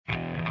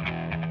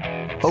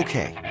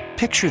Okay,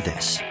 picture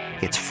this.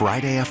 It's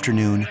Friday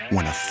afternoon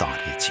when a thought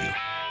hits you.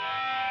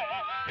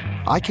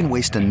 I can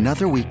waste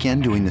another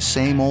weekend doing the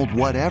same old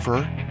whatever,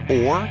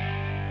 or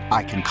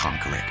I can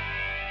conquer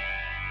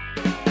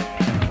it.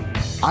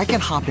 I can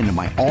hop into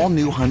my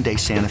all-new Hyundai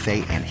Santa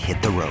Fe and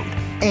hit the road.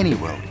 Any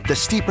road. The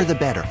steeper, the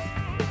better.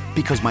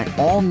 Because my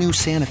all-new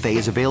Santa Fe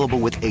is available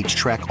with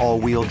H-Track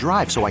all-wheel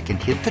drive, so I can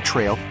hit the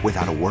trail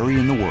without a worry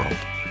in the world.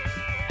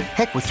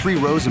 Heck, with 3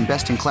 rows and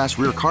best-in-class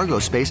rear cargo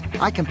space,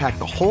 I can pack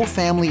the whole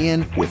family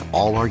in with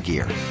all our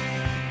gear.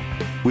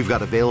 We've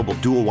got available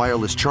dual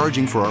wireless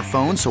charging for our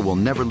phones, so we'll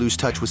never lose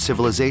touch with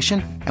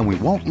civilization, and we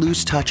won't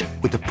lose touch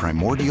with the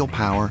primordial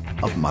power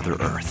of Mother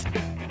Earth.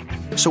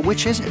 So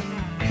which is it?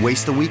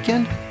 Waste the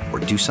weekend or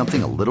do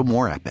something a little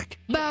more epic?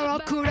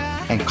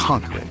 And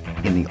conquer it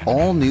in the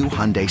all-new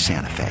Hyundai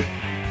Santa Fe.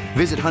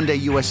 Visit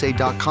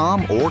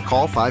HyundaiUSA.com or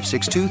call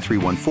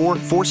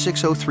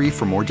 562-314-4603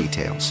 for more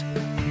details.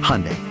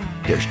 Hyundai,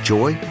 there's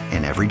joy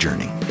in every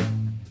journey.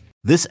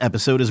 This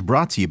episode is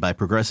brought to you by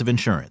Progressive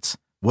Insurance.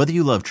 Whether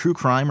you love true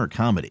crime or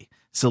comedy,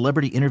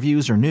 celebrity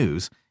interviews or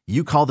news,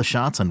 you call the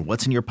shots on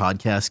what's in your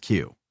podcast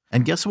queue.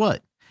 And guess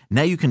what?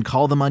 Now you can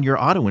call them on your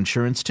auto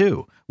insurance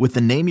too with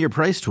the Name Your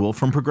Price tool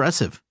from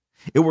Progressive.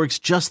 It works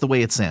just the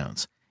way it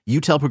sounds. You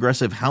tell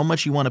Progressive how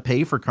much you want to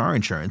pay for car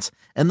insurance,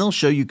 and they'll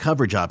show you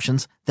coverage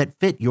options that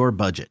fit your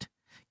budget.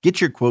 Get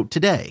your quote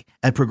today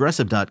at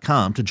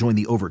Progressive.com to join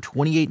the over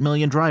 28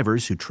 million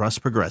drivers who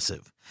trust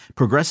Progressive.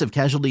 Progressive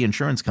Casualty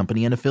Insurance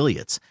Company and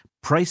Affiliates.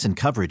 Price and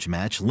coverage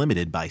match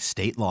limited by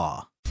state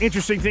law.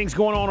 Interesting things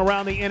going on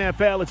around the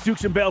NFL. It's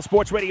Dukes and Bell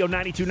Sports Radio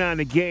 92.9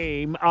 The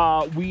Game.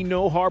 We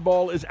know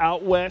Harbaugh is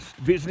out west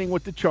visiting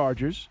with the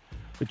Chargers.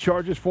 The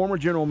Chargers' former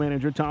general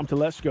manager, Tom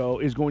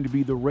Telesco, is going to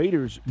be the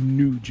Raiders'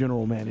 new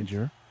general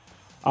manager.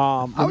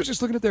 I was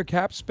just looking at their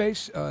cap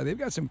space. They've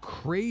got some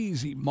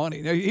crazy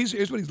money. Now,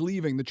 here's what he's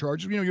leaving the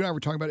Chargers. You and I were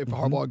talking about if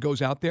Harbaugh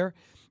goes out there.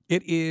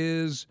 It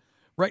is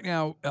right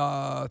now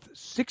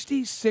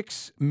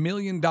 $66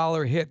 million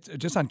hit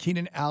just on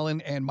Keenan Allen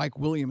and Mike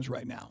Williams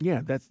right now.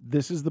 Yeah,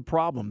 this is the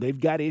problem. They've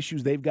got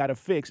issues they've got to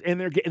fix, and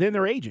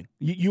they're aging.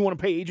 You want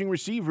to pay aging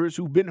receivers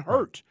who've been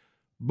hurt,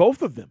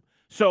 both of them.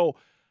 So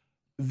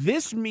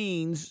this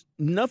means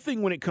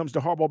nothing when it comes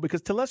to Harbaugh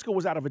because Telesco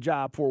was out of a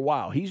job for a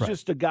while. He's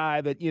just a guy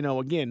that,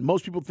 again,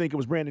 most people think it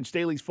was Brandon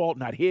Staley's fault,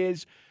 not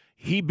his.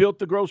 He built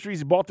the groceries.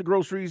 He bought the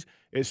groceries,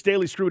 and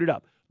Staley screwed it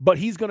up. But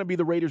he's going to be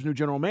the Raiders' new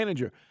general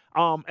manager.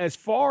 As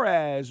far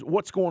as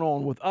what's going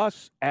on with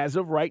us as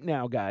of right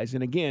now, guys,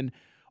 and again,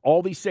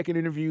 all these second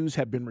interviews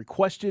have been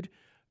requested.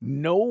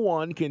 No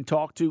one can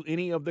talk to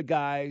any of the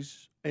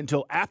guys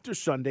until after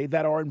Sunday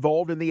that are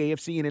involved in the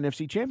AFC and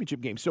NFC championship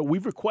games. So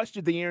we've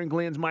requested the Aaron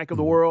Glenn's, Mike of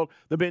the world,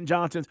 the Ben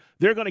Johnsons.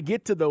 They're going to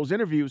get to those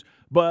interviews,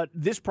 but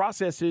this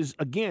process is,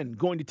 again,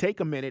 going to take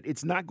a minute.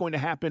 It's not going to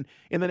happen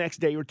in the next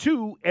day or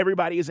two.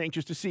 Everybody is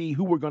anxious to see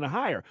who we're going to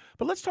hire.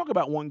 But let's talk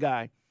about one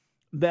guy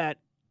that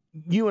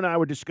you and I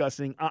were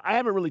discussing. I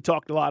haven't really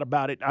talked a lot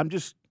about it. I'm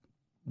just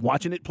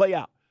watching it play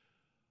out.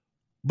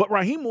 But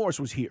Raheem Morris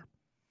was here.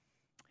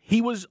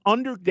 He was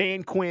under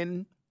Dan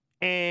Quinn,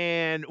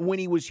 and when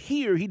he was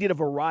here, he did a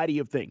variety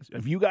of things.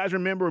 If you guys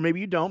remember, or maybe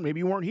you don't, maybe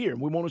you weren't here,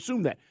 we won't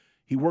assume that.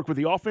 He worked with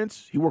the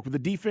offense. He worked with the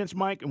defense,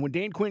 Mike. And when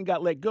Dan Quinn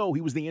got let go,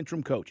 he was the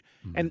interim coach.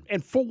 Mm-hmm.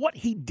 And for what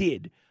he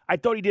did, I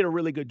thought he did a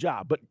really good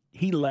job. But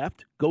he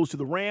left, goes to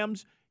the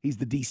Rams. He's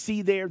the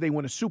DC there. They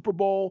win a Super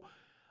Bowl.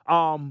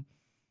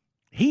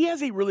 He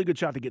has a really good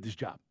shot to get this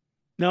job.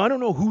 Now, I don't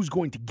know who's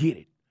going to get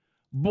it.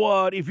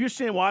 But if you're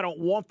saying, well, I don't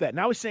want that.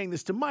 Now I was saying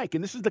this to Mike,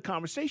 and this is the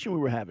conversation we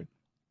were having.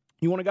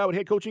 You want a guy with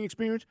head coaching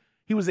experience?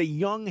 He was a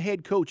young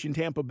head coach in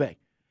Tampa Bay.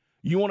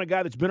 You want a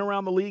guy that's been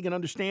around the league and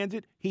understands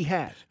it? He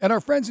has. And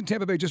our friends in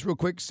Tampa Bay, just real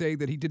quick, say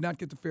that he did not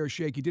get the fair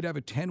shake. He did have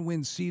a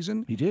 10-win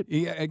season. He did.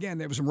 Again,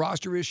 there were some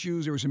roster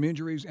issues. There were some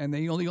injuries, and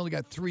they only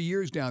got 3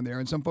 years down there.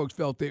 And some folks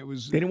felt that it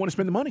was they didn't want to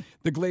spend the money.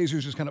 The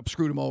Glazers just kind of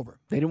screwed him over.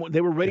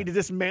 They were ready to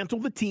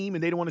dismantle the team,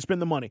 and they didn't want to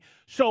spend the money.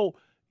 So,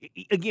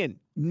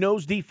 again,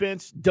 knows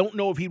defense. Don't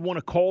know if he'd want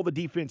to call the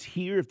defense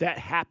here if that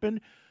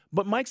happened.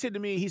 But Mike said to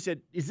me, he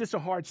said, is this a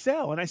hard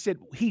sell? And I said,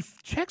 he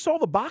checks all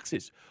the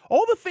boxes.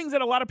 All the things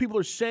that a lot of people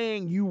are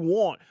saying you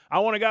want. I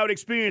want a guy with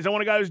experience. I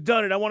want a guy who's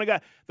done it. I want a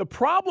guy. The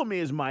problem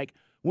is, Mike,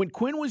 when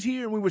Quinn was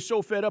here and we were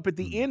so fed up at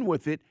the end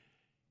with it,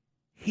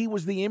 he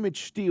was the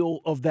image steal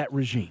of that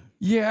regime.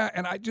 Yeah,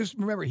 and I just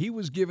remember he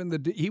was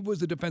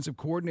the defensive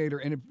coordinator.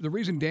 And the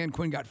reason Dan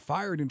Quinn got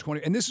fired in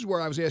 20, and this is where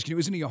I was asking you,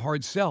 isn't he a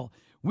hard sell?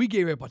 We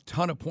gave up a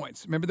ton of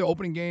points. Remember the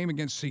opening game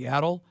against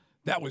Seattle?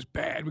 That was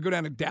bad. We go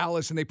down to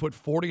Dallas, and they put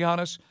 40 on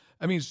us.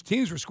 I mean,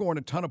 teams were scoring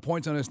a ton of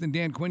points on us. Then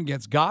Dan Quinn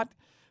gets got.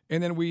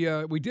 And then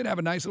we did have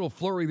a nice little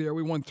flurry there.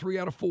 We won 3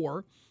 out of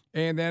 4.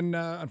 And then,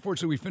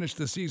 unfortunately, we finished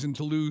the season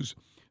to lose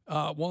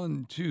 5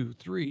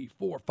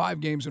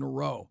 games in a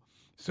row.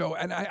 So,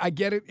 and I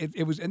get it.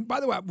 It was, and by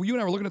the way, you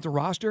and I were looking at the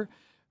roster.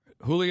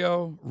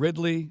 Julio,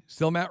 Ridley,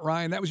 still Matt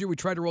Ryan. That was year we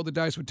tried to roll the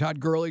dice with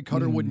Todd Gurley.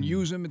 Cutter wouldn't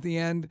use him at the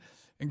end.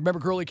 And remember,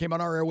 Gurley came on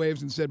our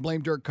airwaves and said,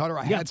 blame Dirk Cutter.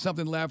 I had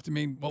something left. I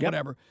mean,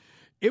 whatever.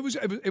 It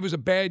was a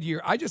bad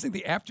year. I just think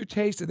the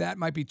aftertaste of that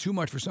might be too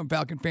much for some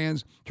Falcon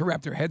fans to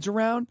wrap their heads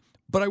around.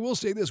 But I will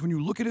say this: when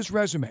you look at his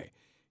resume,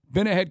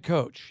 been a head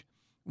coach,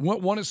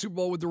 won a Super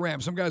Bowl with the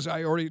Rams. Some guys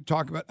I already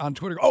talk about on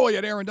Twitter, oh, he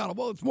had Aaron Donald.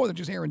 Well, it's more than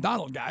just Aaron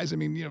Donald, guys. I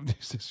mean,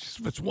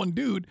 it's one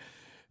dude.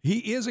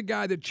 He is a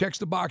guy that checks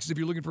the boxes if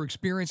you're looking for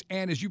experience.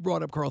 And as you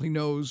brought up, Carl, he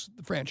knows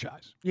the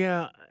franchise.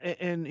 Yeah,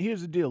 and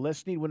here's the deal. Les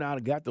Snead went out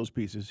and got those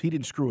pieces. He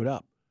didn't screw it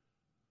up.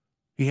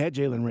 He had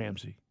Jalen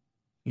Ramsey.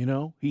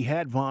 He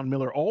had Von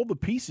Miller. All the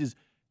pieces,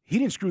 he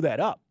didn't screw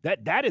that up.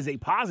 That is a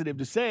positive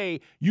to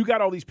say you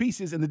got all these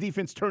pieces and the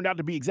defense turned out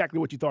to be exactly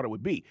what you thought it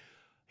would be.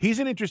 He's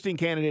an interesting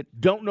candidate.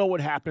 Don't know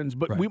what happens,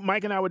 but right.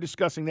 Mike and I were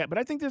discussing that. But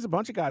I think there's a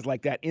bunch of guys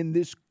like that in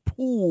this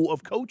pool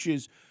of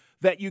coaches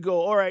that you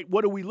go, all right,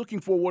 what are we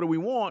looking for? What do we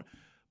want?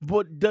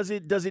 But does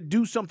it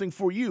do something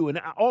for you? And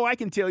all I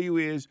can tell you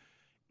is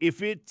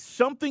if it's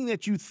something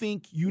that you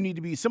think you need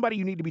to be, somebody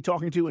you need to be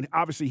talking to, and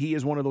obviously he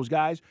is one of those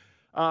guys,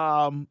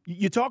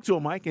 you talk to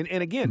him, Mike. And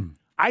again,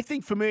 I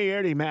think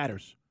familiarity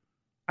matters.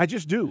 I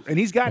just do. And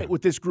he's got it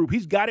with this group.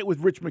 He's got it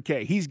with Rich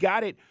McKay. He's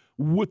got it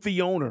with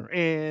the owner.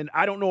 And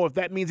I don't know if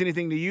that means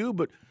anything to you,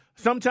 but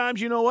sometimes,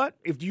 you know what?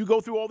 If you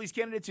go through all these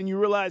candidates and you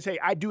realize, hey,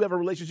 I do have a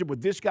relationship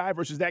with this guy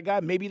versus that guy,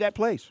 maybe that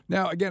plays.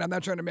 Now, again, I'm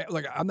not trying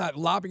to I'm not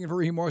lobbing it for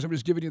Raheem Morris. I'm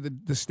just giving you the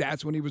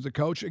stats when he was the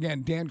coach.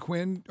 Again, Dan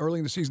Quinn, early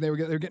in the season, they were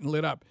getting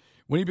lit up.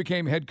 When he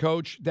became head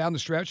coach down the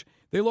stretch,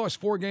 they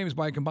lost 4 games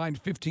by a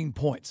combined 15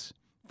 points.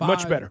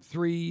 Much better.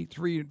 3,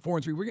 4,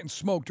 and 3. We're getting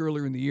smoked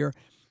earlier in the year.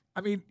 I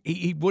mean,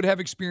 he would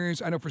have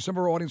experience. I know for some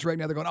of our audience right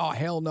now, they're going, oh,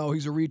 hell no,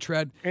 he's a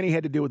retread. And he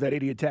had to deal with that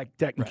idiot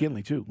Takk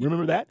McKinley, too.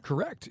 Remember that?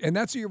 Correct. And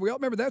that's the year, we all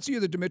remember that's the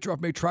year that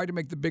Dimitroff tried to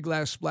make the big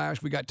last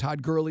splash. We got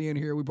Todd Gurley in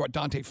here. We brought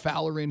Dante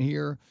Fowler in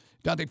here.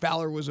 Dante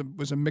Fowler was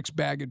a mixed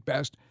bag at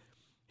best.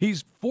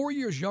 He's 4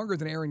 years younger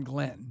than Aaron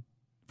Glenn,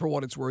 for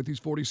what it's worth. He's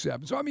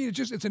 47. So, I mean,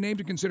 it's a name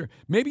to consider.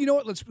 Maybe, you know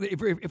what,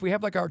 if we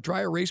have like our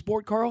dry erase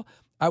board, Carl,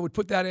 I would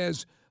put that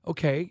as,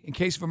 okay, in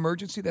case of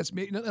emergency, that's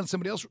me.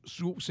 Somebody else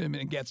swoops him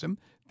and gets him.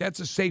 That's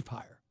a safe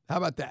hire. How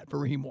about that for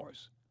Raheem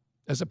Morris,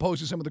 as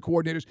opposed to some of the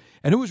coordinators?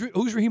 And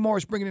who's Raheem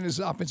Morris bringing in as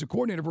offensive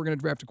coordinator if we're going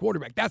to draft a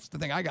quarterback? That's the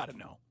thing I got to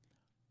know.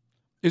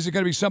 Is it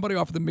going to be somebody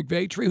off of the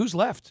McVay tree? Who's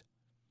left?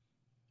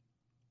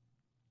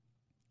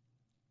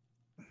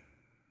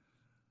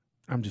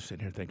 I'm just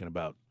sitting here thinking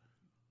about,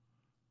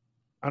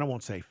 I don't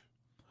want safe.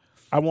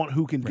 I want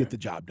who can get the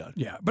job done.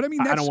 Yeah, but I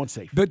mean, I don't want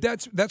safe. But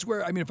that's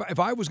where, I mean, if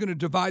I was going to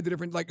divide the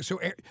different, so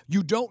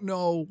you don't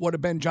know what a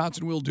Ben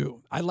Johnson will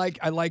do. I like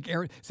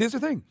Aaron. See, that's the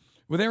thing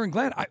with Aaron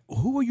Glenn.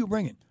 Who are you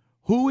bringing?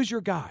 Who is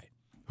your guy?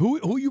 Who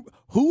are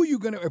you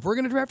going to, if we're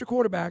going to draft a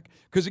quarterback?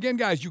 Because again,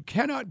 guys, you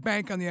cannot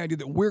bank on the idea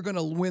that we're going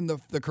to win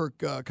the Kirk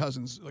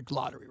Cousins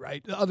lottery,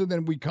 right? Other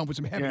than we come with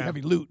some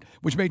heavy loot,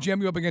 which may jam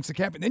you up against the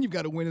cap, and then you've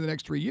got to win in the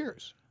next 3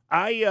 years.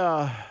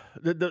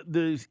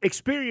 The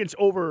experience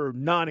over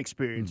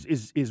non-experience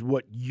is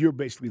what you're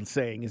basically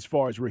saying as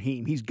far as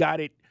Raheem. He's got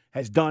it,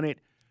 has done it,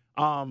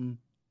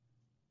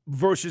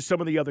 versus some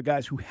of the other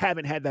guys who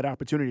haven't had that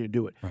opportunity to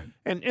do it. Right.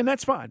 And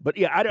that's fine. But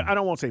yeah, I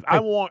don't want safe.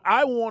 I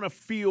want to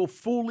feel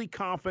fully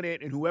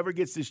confident in whoever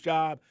gets this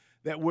job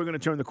that we're going to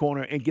turn the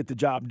corner and get the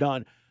job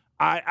done.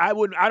 I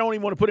don't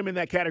even want to put him in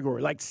that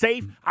category. Like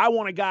safe, I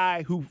want a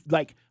guy who,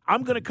 like,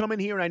 I'm going to come in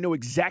here and I know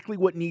exactly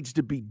what needs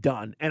to be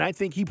done. And I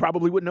think he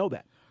probably would know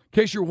that.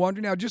 In case you're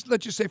wondering now,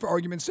 let's just say for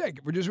argument's sake,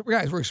 we're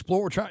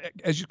exploring. We're trying,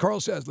 as Carl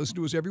says, listen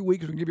to us every week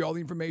because we can give you all the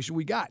information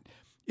we got.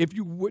 If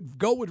you would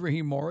go with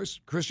Raheem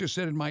Morris, Chris just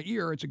said in my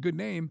ear, it's a good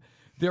name.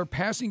 Their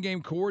passing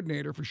game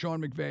coordinator for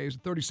Sean McVay is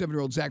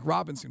 37-year-old Zach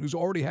Robinson, who's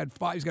already had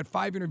he's got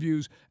 5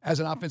 interviews as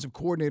an offensive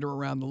coordinator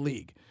around the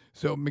league.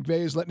 So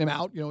McVay is letting him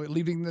out,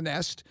 leaving the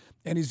nest,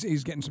 and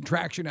he's getting some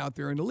traction out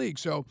there in the league.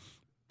 So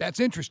that's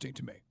interesting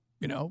to me.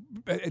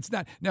 It's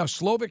not. Now,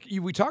 Slovic,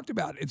 we talked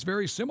about it. It's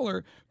very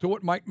similar to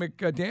what Mike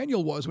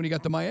McDaniel was when he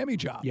got the Miami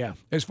job. Yeah.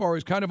 As far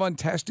as kind of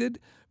untested,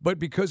 but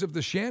because of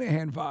the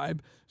Shanahan vibe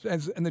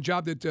and the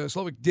job that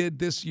Slovic did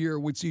this year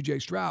with C.J.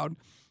 Stroud,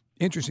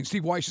 interesting.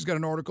 Steve Weiss has got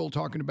an article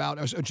talking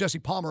about, Jesse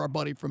Palmer, our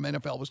buddy from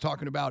NFL, was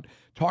talking to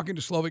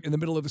Slovic in the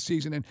middle of the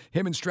season, and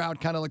him and Stroud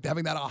kind of like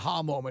having that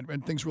aha moment when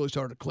things really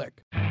started to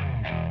click.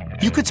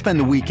 You could spend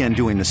the weekend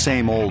doing the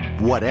same old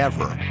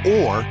whatever,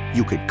 or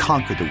you could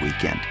conquer the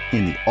weekend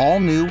in the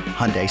all-new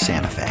Hyundai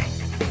Santa Fe.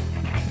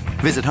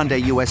 Visit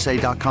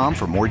HyundaiUSA.com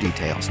for more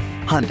details.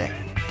 Hyundai,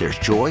 there's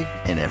joy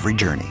in every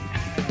journey.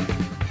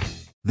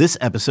 This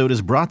episode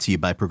is brought to you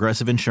by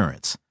Progressive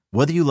Insurance.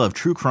 Whether you love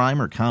true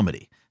crime or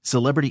comedy,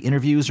 celebrity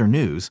interviews or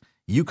news,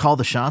 you call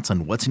the shots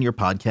on what's in your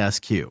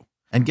podcast queue.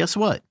 And guess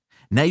what?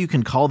 Now you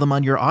can call them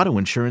on your auto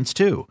insurance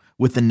too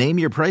with the Name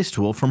Your Price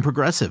tool from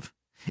Progressive.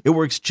 It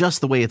works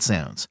just the way it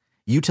sounds.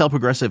 You tell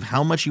Progressive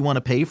how much you want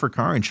to pay for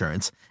car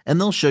insurance, and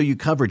they'll show you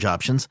coverage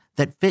options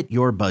that fit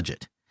your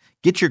budget.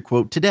 Get your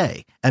quote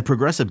today at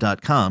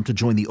Progressive.com to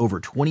join the over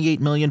 28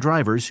 million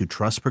drivers who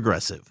trust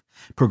Progressive.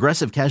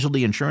 Progressive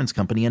Casualty Insurance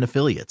Company and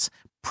Affiliates.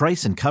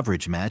 Price and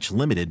coverage match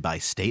limited by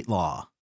state law.